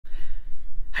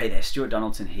Hey there, Stuart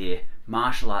Donaldson here,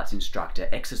 martial arts instructor,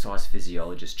 exercise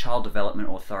physiologist, child development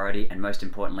authority, and most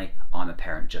importantly, I'm a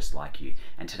parent just like you.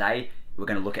 And today, we're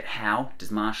going to look at how does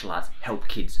martial arts help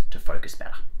kids to focus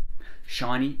better.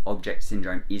 Shiny object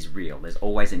syndrome is real. There's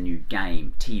always a new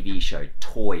game, TV show,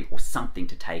 toy, or something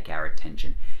to take our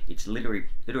attention. It's literally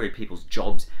people's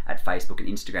jobs at Facebook and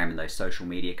Instagram and those social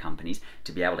media companies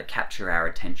to be able to capture our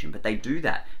attention. But they do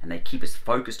that and they keep us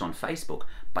focused on Facebook,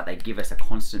 but they give us a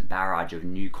constant barrage of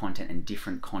new content and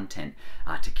different content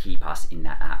to keep us in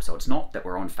that app. So it's not that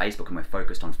we're on Facebook and we're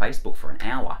focused on Facebook for an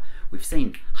hour. We've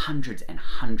seen hundreds and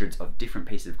hundreds of different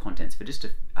pieces of content for just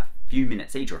a few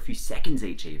minutes each, or a few seconds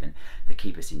each even, that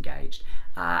keep us engaged.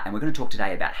 And we're going to talk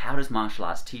today about how does martial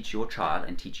arts teach your child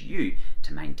and teach you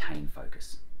to maintain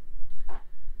focus.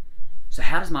 So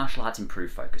how does martial arts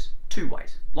improve focus? Two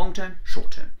ways, long term,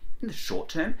 short term. In the short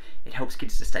term, it helps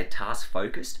kids to stay task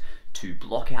focused, to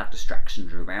block out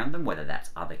distractions around them, whether that's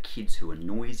other kids who are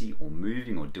noisy or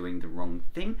moving or doing the wrong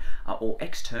thing, or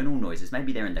external noises.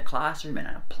 Maybe they're in the classroom and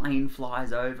a plane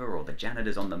flies over, or the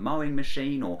janitor's on the mowing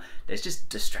machine, or there's just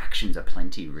distractions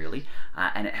aplenty really,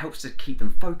 and it helps to keep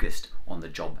them focused on the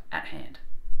job at hand.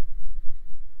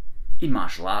 In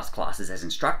martial arts classes, as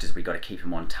instructors, we've got to keep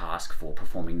them on task for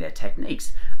performing their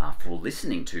techniques, for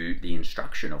listening to the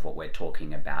instruction of what we're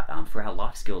talking about, for our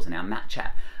life skills and our mat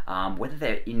chat. Whether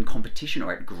they're in competition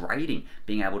or at grading,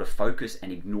 being able to focus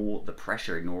and ignore the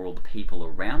pressure, ignore all the people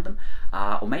around them,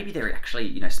 or maybe they're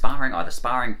actually, sparring, either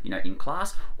sparring, in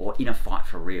class or in a fight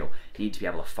for real. You need to be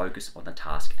able to focus on the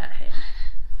task at hand.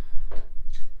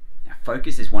 Now,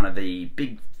 focus is one of the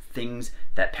big things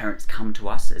that parents come to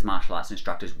us as martial arts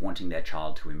instructors wanting their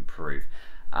child to improve.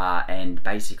 And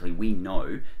basically we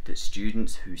know that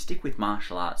students who stick with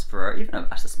martial arts for even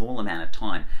a small amount of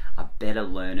time are better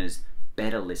learners,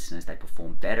 better listeners, they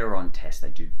perform better on tests, they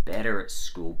do better at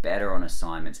school, better on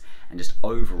assignments, and just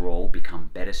overall become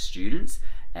better students,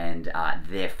 and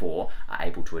therefore are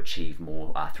able to achieve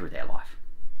more through their life.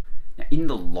 Now, in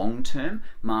the long term,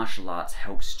 martial arts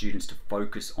helps students to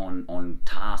focus on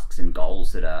tasks and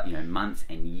goals that are months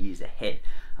and years ahead.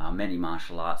 Many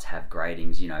martial arts have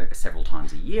gradings several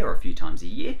times a year or a few times a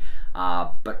year,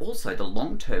 but also the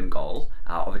long-term goal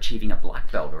of achieving a black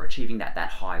belt or achieving that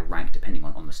high rank, depending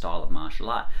on the style of martial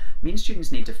art, means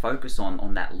students need to focus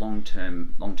on that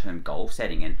long-term goal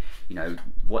setting, and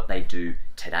what they do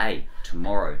today,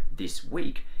 tomorrow, this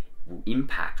week will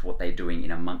impact what they're doing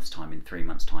in a month's time, in 3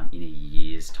 months' time, in a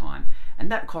year's time.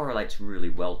 And that correlates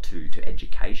really well to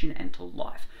education and to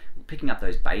life. Picking up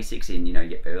those basics in your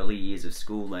early years of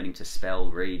school, learning to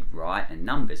spell, read, write, and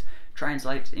numbers,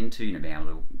 translates into being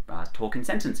able to talk in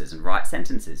sentences and write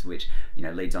sentences, which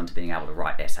leads on to being able to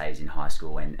write essays in high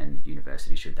school and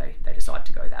university, should they decide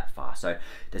to go that far. So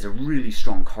there's a really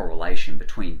strong correlation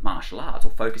between martial arts,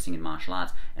 or focusing in martial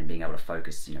arts, and being able to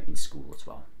focus in school as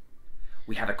well.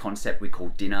 We have a concept we call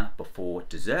dinner before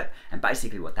dessert, and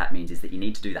basically what that means is that you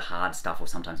need to do the hard stuff, or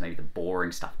sometimes maybe the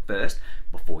boring stuff first,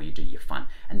 before you do your fun.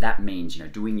 And that means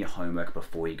doing your homework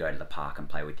before you go to the park and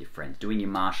play with your friends, doing your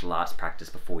martial arts practice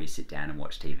before you sit down and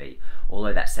watch TV.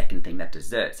 Although that second thing, that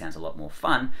dessert, sounds a lot more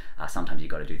fun, sometimes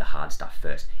you've got to do the hard stuff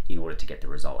first in order to get the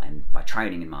result. And by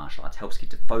training in martial arts helps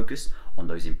kids to focus on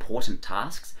those important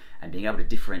tasks and being able to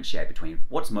differentiate between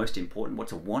what's most important,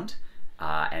 what's a want,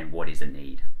 and what is a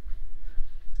need.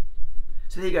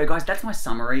 So there you go, guys, that's my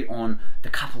summary on the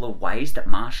couple of ways that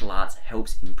martial arts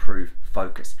helps improve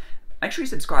focus. Make sure you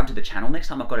subscribe to the channel. Next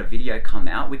time I've got a video come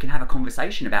out, we can have a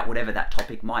conversation about whatever that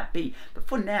topic might be. But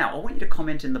for now, I want you to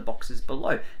comment in the boxes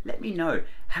below. Let me know,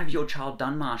 have your child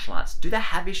done martial arts? Do they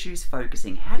have issues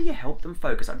focusing? How do you help them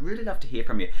focus? I'd really love to hear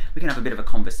from you. We can have a bit of a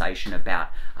conversation about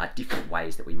different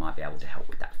ways that we might be able to help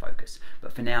with that focus.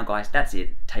 But for now, guys, that's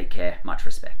it. Take care. Much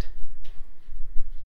respect.